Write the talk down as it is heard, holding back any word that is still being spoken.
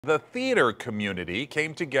The theater community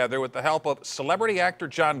came together with the help of celebrity actor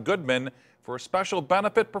John Goodman for a special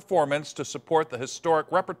benefit performance to support the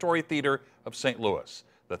historic Repertory Theater of St. Louis.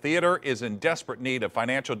 The theater is in desperate need of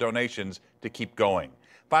financial donations to keep going.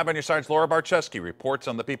 5 on your side's Laura Barczewski reports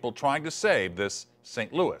on the people trying to save this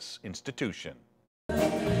St. Louis institution.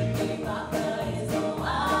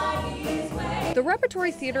 The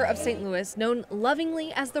Repertory Theater of St. Louis, known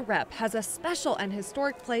lovingly as the Rep, has a special and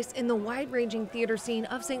historic place in the wide-ranging theater scene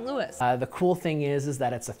of St. Louis. The cool thing is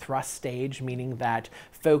that it's a thrust stage, meaning that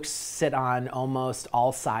folks sit on almost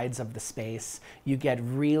all sides of the space. You get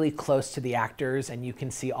really close to the actors and you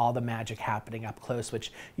can see all the magic happening up close,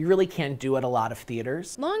 which you really can't do at a lot of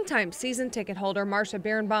theaters. Longtime season ticket holder Marcia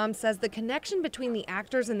Birnbaum says the connection between the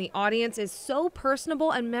actors and the audience is so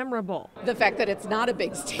personable and memorable. The fact that it's not a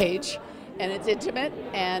big stage and it's intimate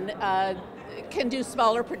and can do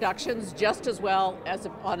smaller productions just as well as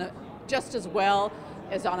on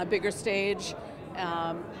a bigger stage.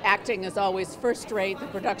 Acting is always first rate. The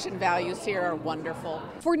production values here are wonderful.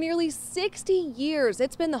 For nearly 60 years,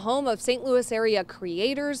 it's been the home of St. Louis area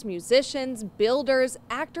creators, musicians, builders,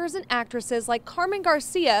 actors, and actresses like Carmen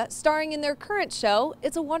Garcia, starring in their current show,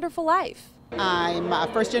 It's a Wonderful Life. I'm a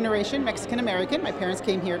first-generation Mexican-American. My parents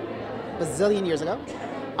came here a bazillion years ago.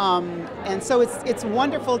 And so it's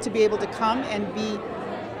wonderful to be able to come and be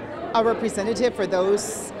a representative for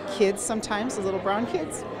those kids sometimes, the little brown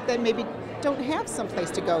kids, that maybe don't have some place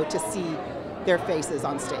to go to see their faces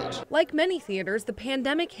on stage. Like many theaters, the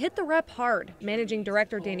pandemic hit the Rep hard. Managing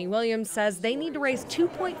director Danny Williams says they need to raise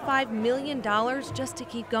 $2.5 million just to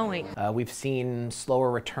keep going. We've seen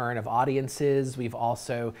slower return of audiences. We've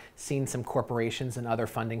also seen some corporations and other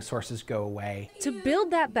funding sources go away. To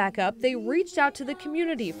build that back up, they reached out to the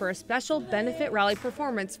community for a special benefit rally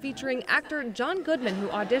performance featuring actor John Goodman, who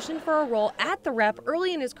auditioned for a role at the Rep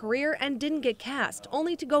early in his career and didn't get cast,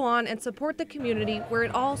 only to go on and support the community where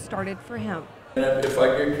it all started for him. And if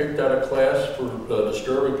I get kicked out of class for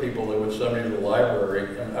disturbing people, they would send me to the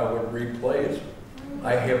library and I would read plays.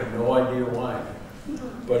 I have no idea why,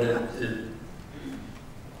 but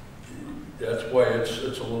that's why it's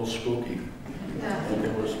a little spooky. Like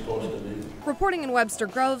it was supposed to be. Reporting in Webster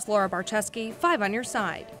Groves, Laura Barczewski, 5 on your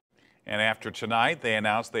side. And after tonight, they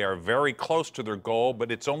announced they are very close to their goal, but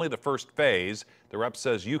it's only the first phase. The Rep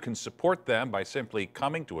says you can support them by simply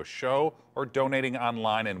coming to a show or donating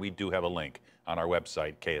online, and we do have a link on our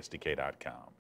website, ksdk.com.